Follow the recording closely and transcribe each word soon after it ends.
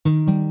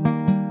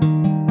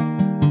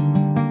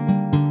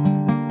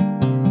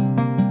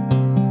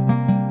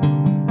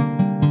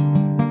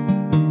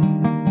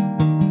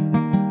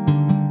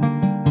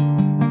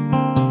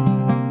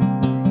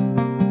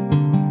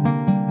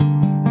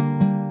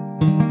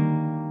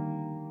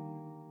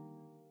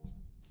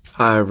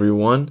Hi,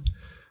 everyone.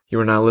 You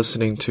are now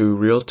listening to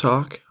Real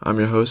Talk. I'm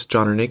your host,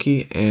 John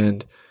Ernicki,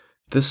 and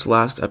this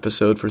last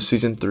episode for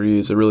season 3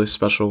 is a really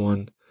special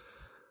one.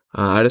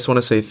 I just want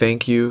to say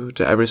thank you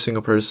to every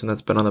single person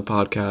that's been on the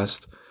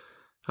podcast.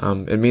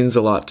 It means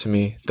a lot to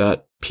me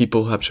that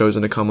people have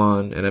chosen to come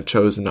on and have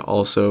chosen to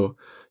also,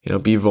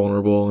 be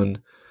vulnerable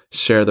and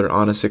share their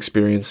honest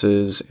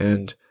experiences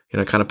and,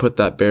 kind of put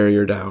that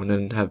barrier down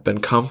and have been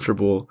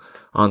comfortable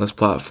on this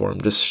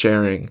platform, just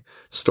sharing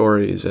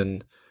stories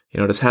and,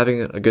 just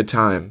having a good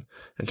time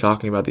and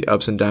talking about the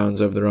ups and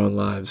downs of their own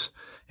lives.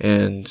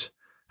 And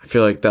I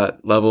feel like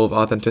that level of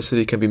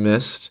authenticity can be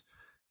missed.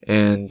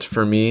 And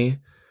for me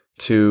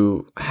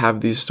to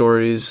have these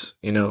stories,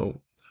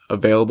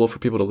 available for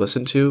people to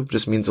listen to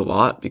just means a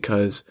lot,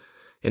 because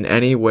in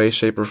any way,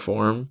 shape, or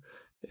form,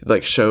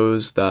 it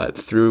shows that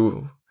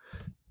through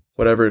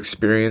whatever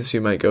experience you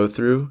might go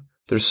through,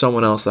 there's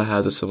someone else that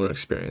has a similar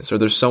experience, or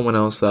there's someone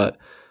else that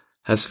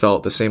has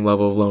felt the same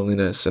level of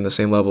loneliness and the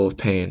same level of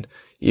pain,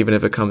 even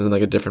if it comes in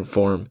a different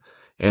form.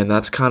 And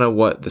that's kind of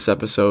what this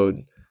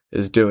episode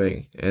is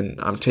doing. And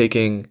I'm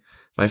taking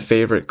my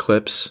favorite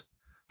clips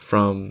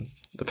from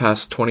the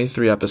past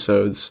 23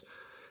 episodes,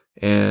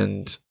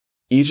 and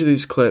each of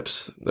these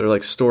clips, they're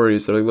like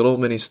stories, they're like little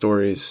mini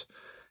stories,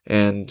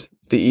 and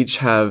they each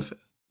have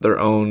their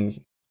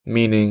own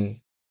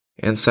meaning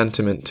and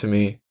sentiment to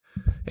me.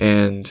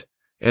 And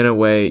in a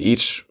way,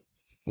 each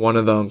one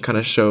of them kind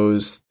of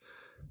shows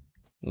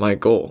my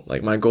goal.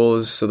 My goal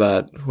is so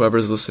that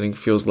whoever's listening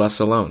feels less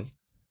alone.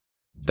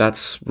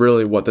 That's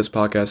really what this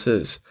podcast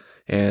is.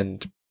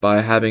 And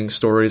by having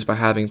stories, by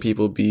having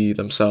people be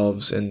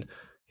themselves and,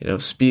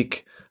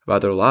 speak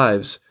about their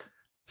lives,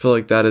 I feel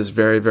like that is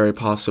very, very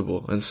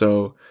possible. And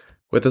so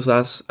with this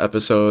last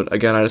episode,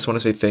 again, I just want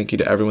to say thank you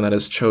to everyone that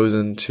has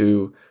chosen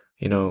to,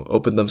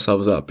 open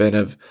themselves up and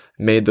have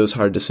made those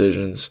hard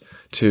decisions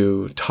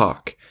to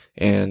talk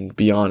and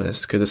be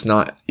honest, because it's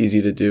not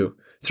easy to do.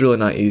 It's really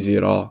not easy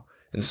at all.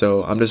 And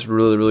so I'm just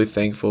really, really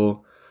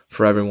thankful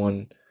for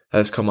everyone that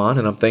has come on,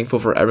 and I'm thankful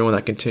for everyone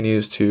that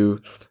continues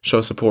to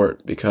show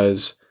support,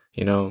 because,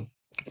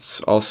 it's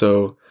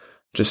also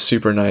just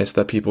super nice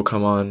that people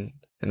come on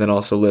and then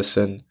also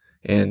listen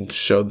and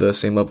show the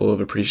same level of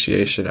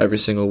appreciation every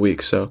single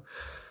week. So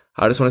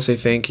I just want to say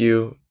thank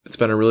you. It's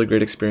been a really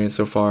great experience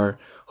so far.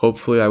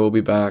 Hopefully I will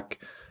be back.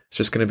 It's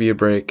just going to be a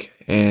break.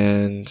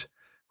 And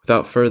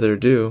without further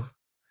ado,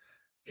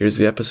 here's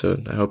the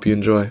episode. I hope you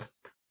enjoy.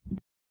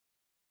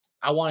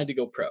 I wanted to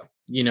go pro,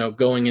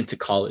 going into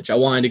college. I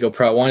wanted to go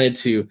pro. I wanted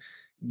to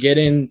get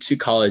into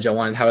college. I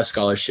wanted to have a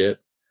scholarship.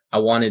 I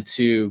wanted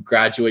to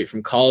graduate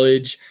from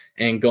college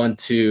and go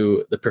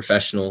into the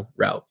professional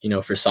route,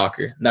 for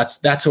soccer.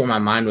 That's where my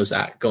mind was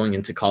at going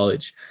into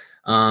college.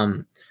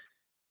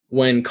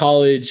 When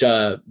college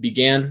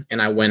began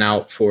and I went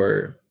out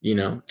for,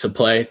 to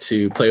play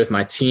with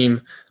my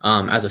team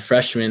as a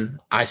freshman,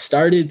 I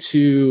started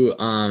to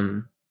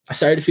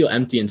feel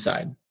empty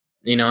inside,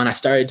 and I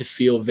started to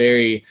feel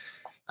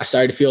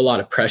a lot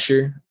of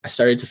pressure. I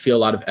started to feel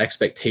a lot of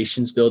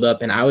expectations build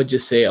up, and I would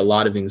just say a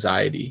lot of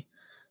anxiety.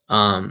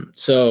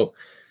 So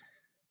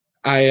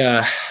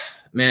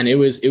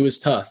it was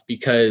tough,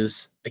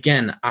 because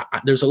again,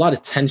 there was a lot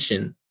of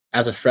tension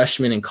as a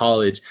freshman in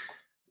college,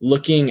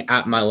 looking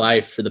at my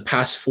life for the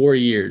past 4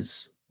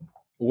 years,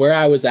 where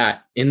I was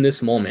at in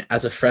this moment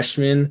as a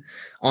freshman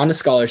on a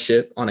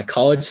scholarship on a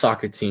college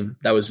soccer team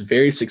that was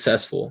very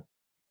successful.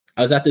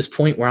 I was at this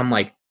point where I'm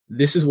like,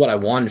 this is what I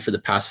wanted for the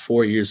past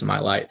 4 years of my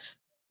life.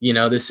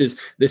 This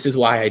is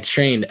why I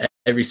trained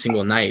every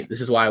single night.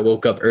 This is why I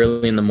woke up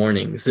early in the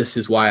mornings. This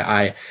is why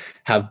I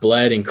have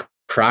bled and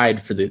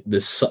cried for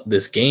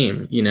this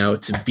game,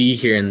 to be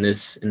here in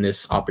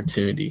this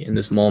opportunity, in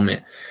this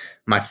moment.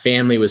 My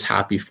family was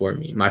happy for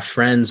me. My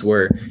friends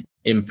were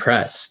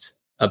impressed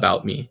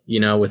about me,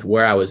 with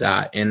where I was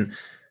at. And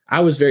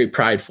I was very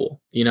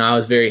prideful. I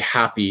was very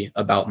happy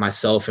about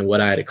myself and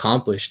what I had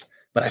accomplished,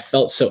 but I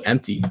felt so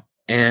empty.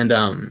 And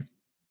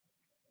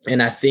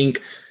I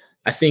think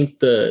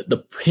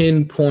the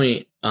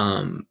pinpoint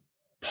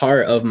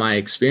part of my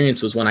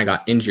experience was when I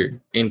got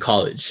injured in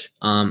college.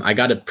 I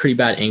got a pretty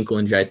bad ankle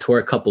injury. I tore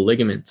a couple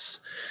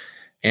ligaments,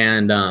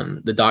 and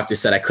the doctor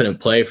said I couldn't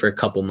play for a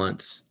couple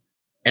months.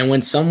 And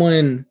when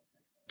someone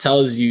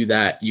tells you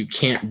that you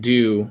can't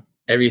do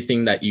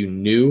everything that you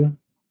knew,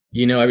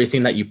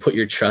 everything that you put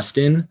your trust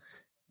in,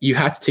 you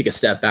have to take a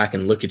step back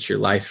and look at your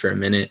life for a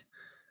minute.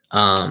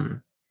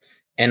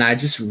 And I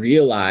just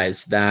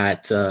realized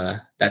that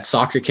that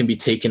soccer can be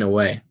taken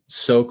away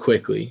so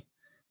quickly.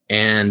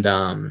 And,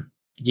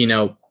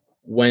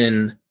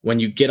 when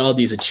you get all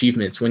these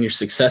achievements, when you're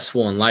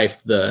successful in life,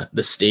 the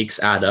stakes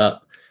add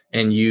up,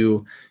 and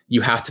you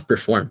have to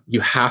perform.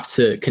 You have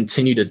to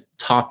continue to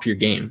top your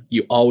game.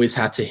 You always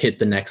have to hit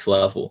the next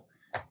level.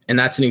 And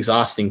that's an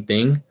exhausting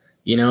thing.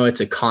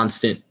 It's a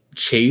constant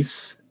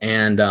chase,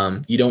 and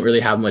you don't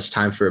really have much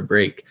time for a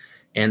break.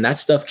 And that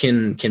stuff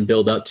can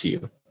build up to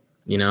you,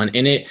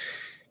 and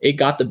it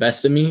got the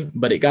best of me,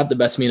 but it got the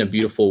best of me in a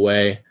beautiful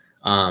way,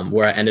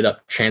 where I ended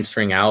up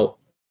transferring out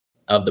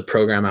of the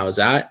program I was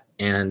at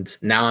And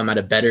now I'm at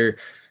a better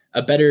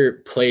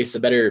place, a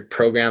better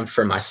program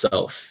for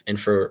myself and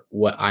for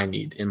what I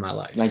need in my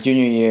life. My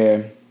junior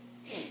year,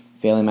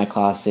 failing my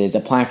classes,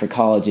 applying for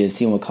colleges,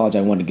 seeing what college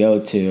I wanted to go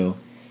to,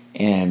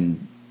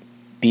 and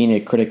being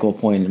at a critical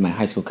point in my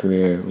high school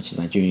career, which is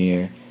my junior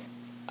year,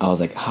 I was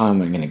like, how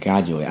am I going to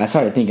graduate? I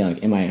started thinking,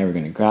 like, am I ever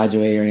going to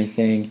graduate or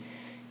anything?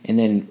 And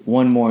then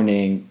one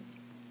morning,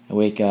 I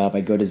wake up,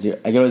 I go to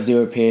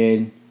zero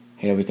period.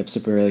 I gotta wake up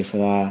super early for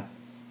that.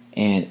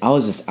 And I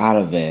was just out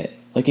of it.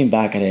 Looking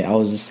back at it, I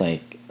was just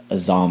like a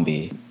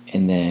zombie.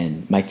 And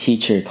then my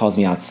teacher calls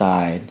me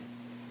outside,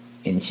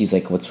 and she's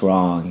like, what's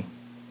wrong?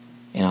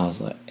 And I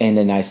was like, and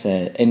then I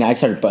said, and I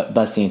started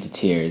busting into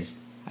tears.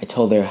 I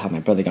told her how my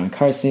brother got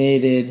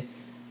incarcerated,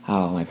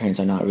 how my parents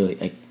are not really,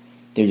 like,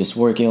 they're just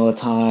working all the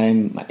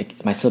time.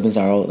 My siblings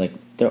are all, like,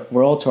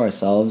 we're all to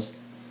ourselves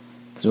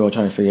because we're all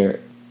trying to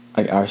figure,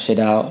 like, our shit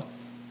out.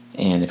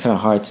 And it's kind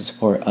of hard to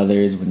support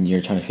others when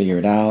you're trying to figure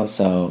it out.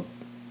 So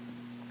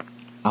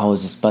I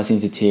was just busting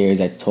into tears.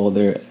 I told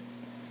her,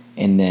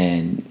 and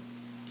then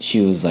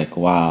she was like,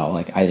 wow,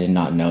 like, I did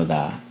not know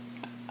that.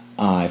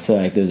 I feel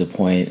like there was a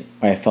point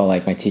where I felt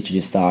like my teacher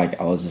just thought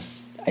like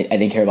I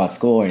didn't care about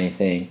school or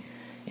anything.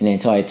 And then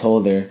until I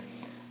told her,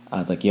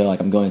 like, yo, like,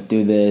 I'm going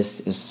through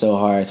this. It's so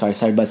hard. So I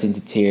started busting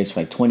into tears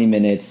for like 20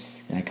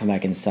 minutes, and I come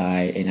back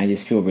inside, and I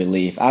just feel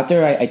relief.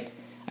 After I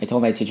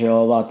told my teacher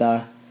all about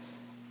that,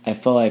 I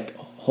felt like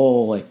a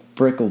whole, like,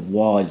 brick of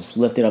wall just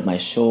lifted up my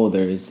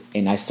shoulders,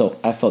 and I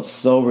felt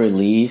so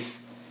relief.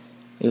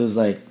 It was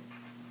like,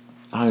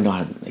 I don't even know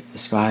how to, like,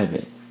 describe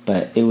it,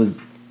 but it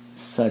was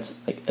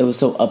it was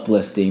so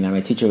uplifting that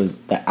my teacher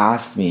that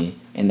asked me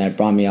and that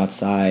brought me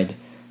outside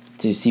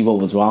to see what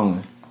was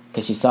wrong,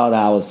 because she saw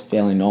that I was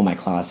failing all my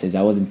classes.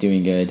 I wasn't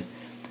doing good.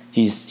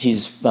 She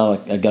just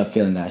felt like a gut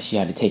feeling that she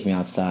had to take me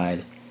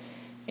outside.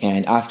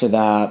 And after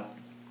that,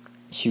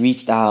 she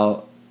reached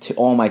out to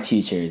all my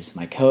teachers,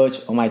 my coach,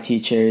 all my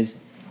teachers,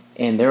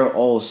 and they were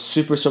all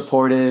super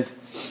supportive.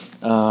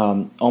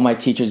 All my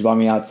teachers brought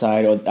me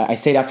outside. I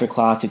stayed after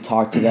class to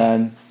talk to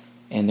them,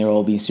 and they were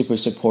all being super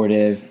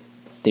supportive.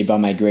 They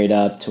brought my grade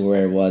up to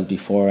where it was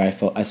before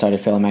I started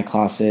failing my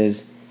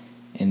classes.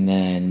 And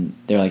then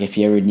they're like, if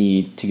you ever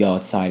need to go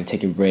outside and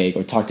take a break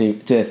or talk to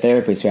a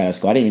therapist we had at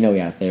school. I didn't even know we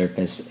had a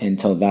therapist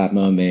until that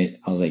moment.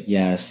 I was like,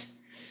 yes.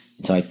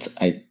 Until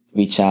I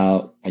reached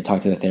out. I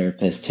talked to the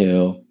therapist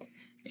too.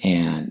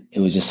 And it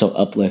was just so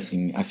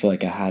uplifting. I feel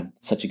like I had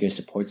such a good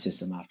support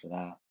system after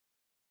that.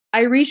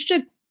 I reached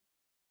a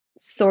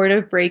sort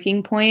of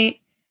breaking point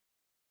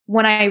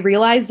when I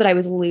realized that I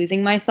was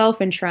losing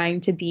myself in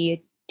trying to be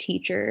a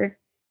teacher.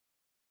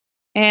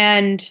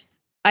 And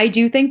I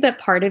do think that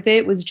part of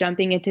it was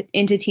jumping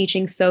into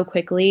teaching so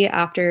quickly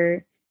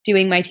after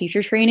doing my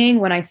teacher training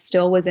when I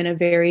still was in a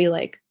very,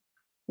 like,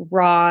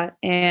 raw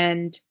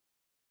and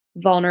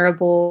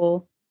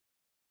vulnerable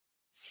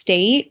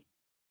state.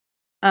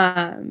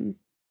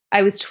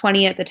 I was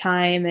 20 at the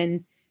time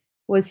and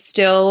was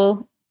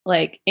still,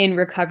 like, in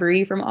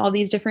recovery from all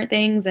these different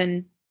things,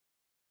 and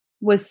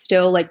was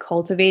still, like,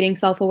 cultivating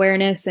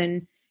self-awareness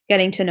and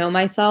getting to know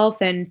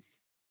myself. And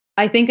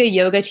I think a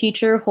yoga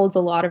teacher holds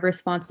a lot of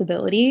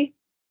responsibility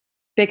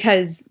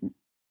because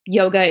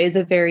yoga is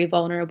a very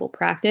vulnerable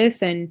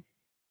practice, and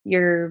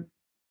you're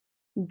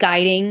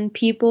guiding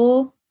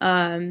people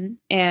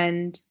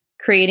and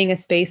creating a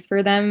space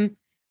for them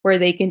where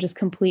they can just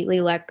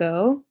completely let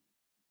go.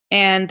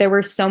 And there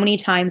were so many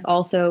times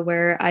also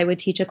where I would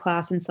teach a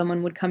class and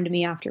someone would come to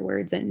me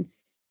afterwards and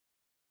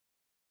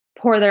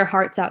pour their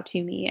hearts out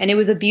to me. And it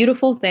was a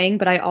beautiful thing,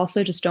 but I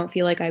also just don't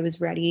feel like I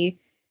was ready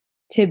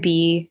to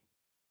be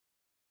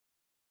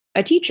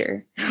a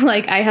teacher.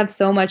 Like, I have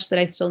so much that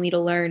I still need to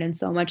learn and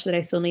so much that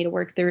I still need to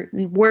work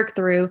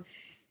through.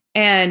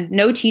 And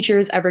no teacher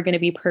is ever going to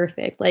be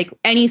perfect. Like,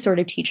 any sort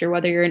of teacher,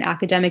 whether you're an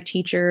academic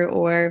teacher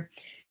or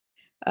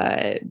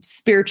a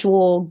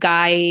spiritual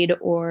guide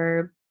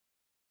or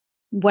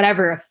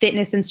whatever, a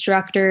fitness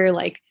instructor,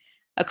 like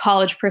a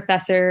college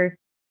professor,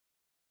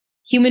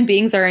 human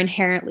beings are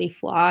inherently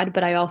flawed.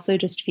 But I also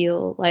just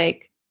feel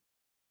like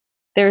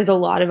there's a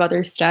lot of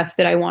other stuff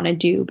that I want to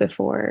do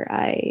before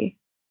I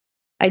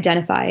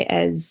identify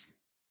as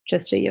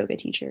just a yoga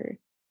teacher.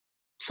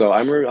 So I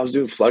remember I was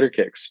doing flutter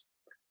kicks,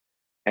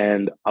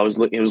 and it was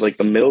like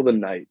the middle of the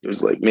night. It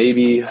was like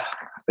maybe, I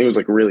think it was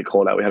like really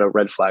cold out. We had a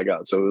red flag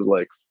out. So it was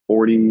like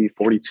 40,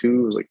 42,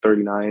 it was like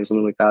 39,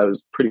 something like that. It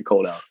was pretty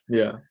cold out.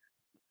 Yeah.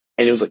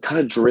 And it was like kind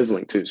of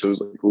drizzling too. So it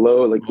was like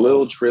low, like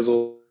little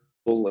drizzle,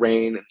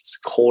 rain, and it's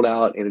cold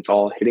out and it's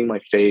all hitting my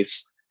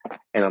face.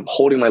 And I'm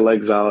holding my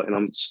legs out and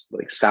I'm just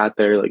like sat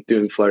there like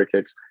doing flutter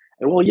kicks.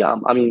 And well, yeah,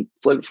 I mean,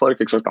 flutter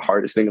kicks aren't the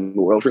hardest thing in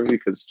the world for me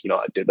because, you know,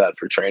 I did that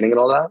for training and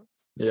all that.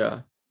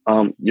 Yeah.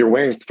 You're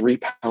wearing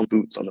 3-pound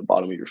boots on the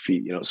bottom of your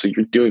feet, you know, so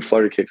you're doing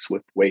flutter kicks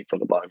with weights on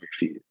the bottom of your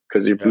feet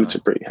because your boots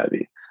are pretty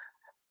heavy.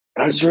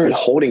 And I just remember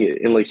holding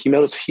it, and like he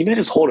made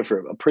us hold it for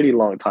a pretty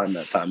long time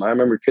that time. I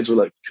remember kids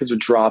were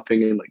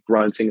dropping and like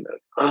grunting and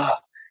like,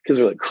 kids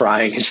were like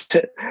crying and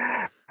shit.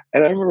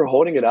 And I remember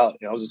holding it out,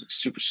 and I was just like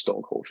super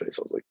stone cold face.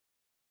 I was like,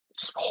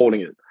 just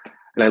holding it.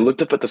 And I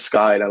looked up at the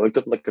sky and I looked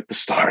up like at the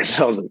stars.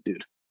 And I was like,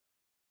 dude,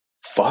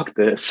 fuck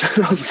this.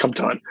 I was like, I'm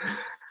done.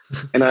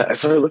 And I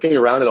started looking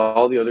around at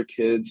all the other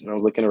kids, and I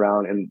was looking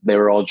around and they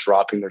were all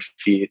dropping their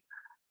feet.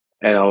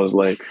 And I was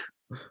like,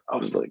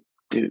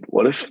 dude,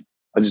 what if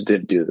I just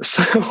didn't do this?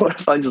 What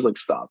if I just like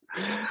stopped?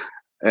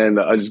 And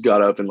I just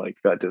got up and like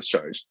got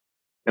discharged.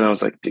 And I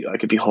was like, dude, I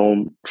could be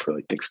home for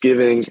like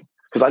Thanksgiving.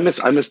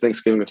 Because I miss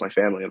Thanksgiving with my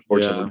family,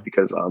 unfortunately,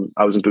 because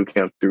I was in boot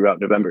camp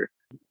throughout November.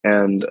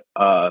 And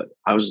I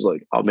was just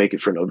like, I'll make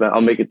it for November.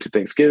 I'll make it to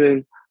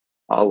Thanksgiving.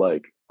 I'll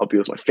be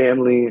with my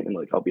family and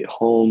like I'll be at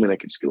home and I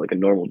could just get like a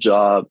normal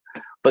job.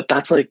 But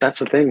that's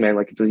the thing, man.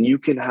 Like you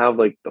can have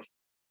like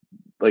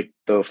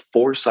the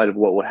foresight of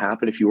what would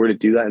happen if you were to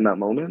do that in that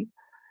moment.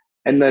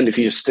 And then if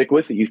you just stick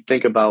with it, you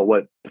think about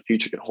what the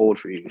future can hold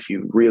for you if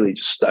you really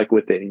just stuck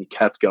with it and you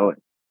kept going,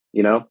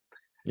 you know?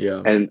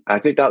 Yeah. And I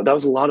think that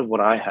was a lot of what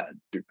I had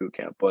through boot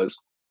camp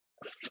was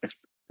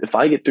if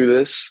I get through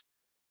this,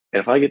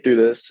 and if I get through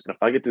this, and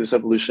if I get through this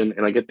evolution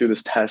and I get through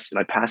this test and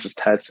I pass this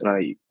test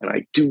and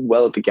I do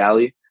well at the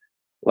galley,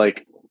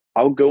 like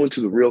I'll go into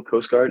the real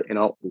Coast Guard and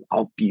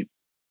I'll be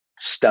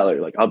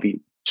stellar. Like I'll be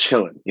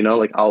chilling, you know,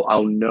 like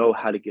I'll know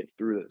how to get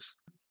through this.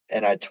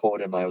 And I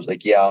told him, I was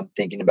like, yeah, I'm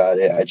thinking about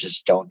it. I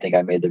just don't think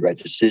I made the right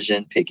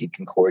decision picking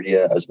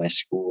Concordia as my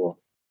school.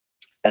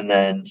 And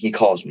then he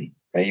calls me,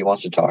 right? He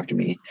wants to talk to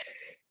me.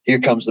 Here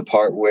comes the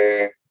part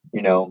where,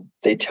 you know,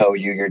 they tell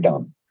you you're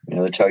dumb. You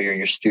know, they tell you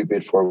you're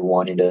stupid for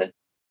wanting to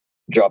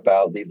drop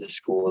out, leave the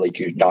school. Like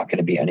you're not going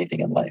to be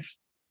anything in life.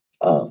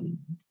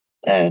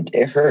 And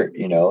it hurt,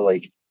 you know,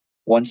 like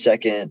 1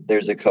 second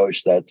there's a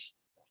coach that's,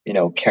 you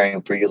know,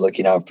 caring for you,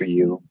 looking out for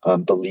you,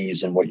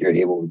 believes in what you're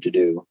able to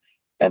do.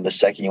 And the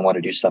second you want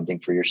to do something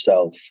for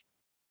yourself,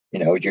 you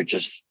know, you're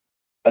just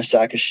a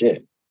sack of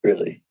shit,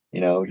 really. You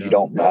know, you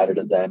don't matter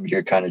to them.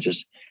 You're kind of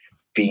just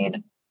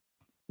being,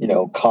 you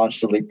know,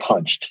 constantly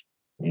punched,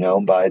 you know,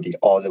 by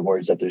all the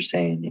words that they're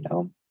saying. You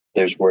know,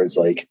 there's words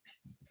like,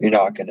 you're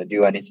not going to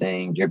do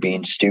anything. You're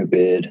being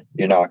stupid.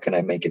 You're not going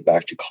to make it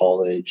back to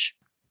college.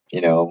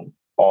 You know,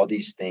 all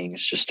these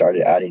things just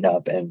started adding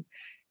up. And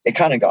it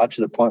kind of got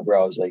to the point where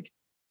I was like,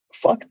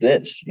 fuck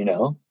this, you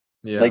know?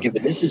 Yeah. Like, if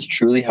this is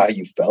truly how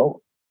you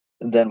felt,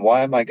 then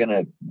why am I going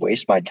to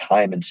waste my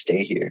time and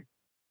stay here?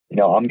 You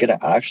know, I'm going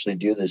to actually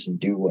do this and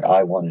do what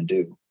I want to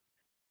do.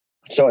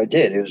 So I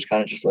did. It was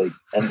kind of just like,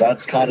 and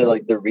that's kind of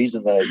like the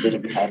reason that I did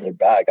it behind their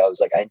back. I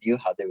was like, I knew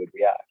how they would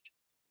react.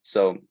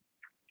 So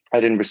I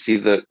didn't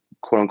receive the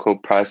quote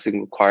unquote pricing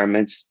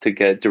requirements to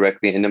get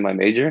directly into my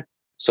major.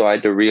 So I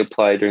had to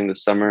reapply during the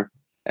summer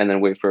and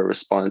then wait for a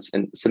response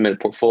and submit a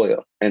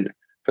portfolio. And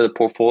for the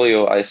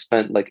portfolio, I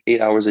spent like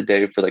 8 hours a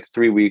day for like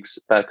 3 weeks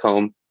back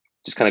home,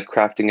 just kind of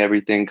crafting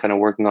everything, kind of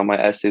working on my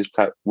essays,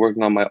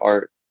 working on my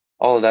art,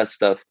 all of that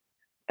stuff.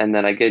 And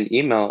then I get an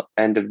email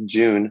end of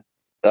June,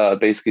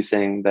 basically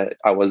saying that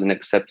I wasn't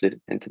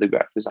accepted into the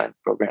graphic design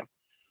program,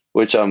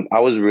 which I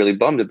was really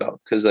bummed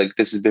about because like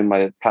this has been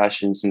my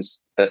passion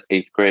since the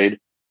 8th grade.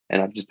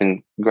 And I've just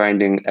been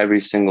grinding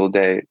every single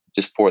day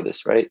just for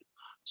this, right?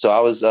 So I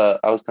was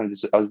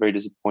very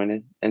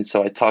disappointed. And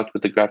so I talked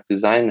with the graphic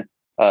design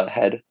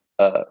head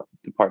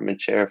department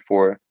chair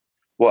for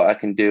what I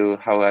can do,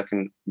 how I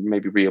can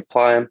maybe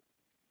reapply.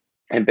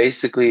 And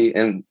basically,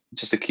 and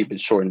just to keep it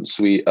short and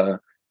sweet,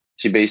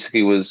 she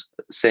basically was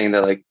saying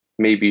that like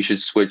maybe you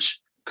should switch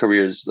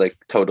careers like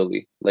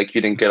totally. Like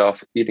you didn't get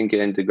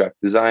into graphic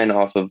design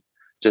off of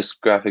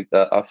just off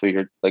of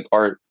your like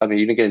art. I mean,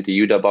 you didn't get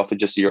into UW off of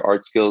just your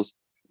art skills.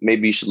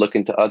 Maybe you should look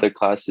into other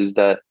classes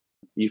that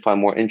you find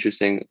more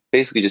interesting.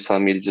 Basically just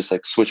telling me to just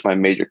like switch my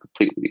major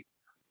completely.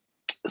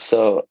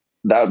 So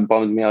that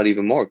bummed me out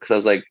even more because I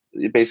was like,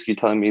 basically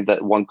telling me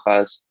that one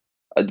class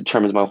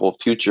determines my whole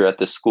future at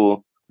this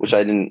school, which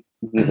I didn't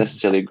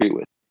necessarily agree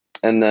with.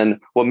 And then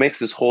what makes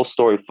this whole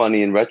story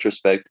funny in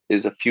retrospect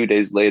is a few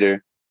days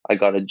later, I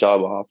got a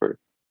job offer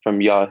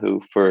from Yahoo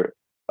for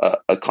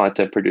a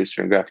content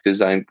producer and graphic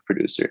design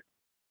producer.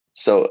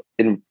 So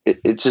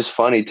it's just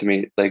funny to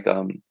me, like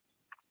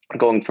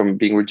going from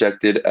being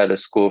rejected at a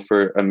school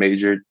for a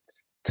major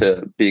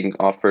to being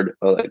offered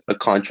a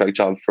contract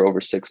job for over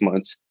 6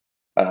 months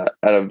at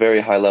a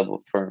very high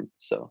level firm.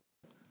 So,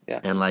 yeah.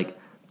 And like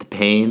the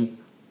pain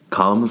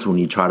comes when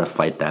you try to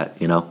fight that,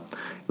 you know,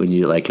 when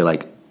you're like,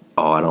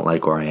 oh, I don't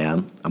like where I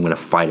am. I'm going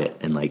to fight it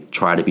and like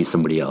try to be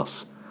somebody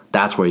else.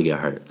 That's where you get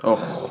hurt.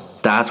 Oh,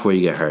 that's where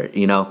you get hurt,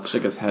 you know?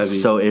 shit gets heavy.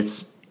 So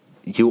it's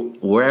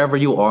wherever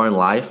you are in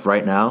life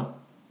right now,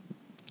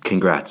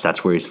 congrats.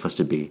 That's where you're supposed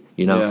to be,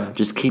 you know? Yeah.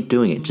 Just keep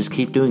doing it. Just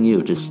keep doing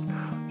you. Just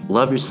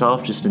love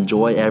yourself. Just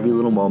enjoy every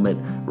little moment.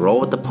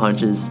 Roll with the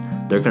punches.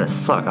 They're going to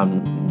suck.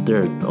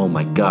 Oh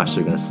my gosh,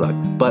 they're going to suck.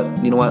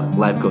 But you know what?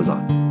 Life goes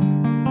on.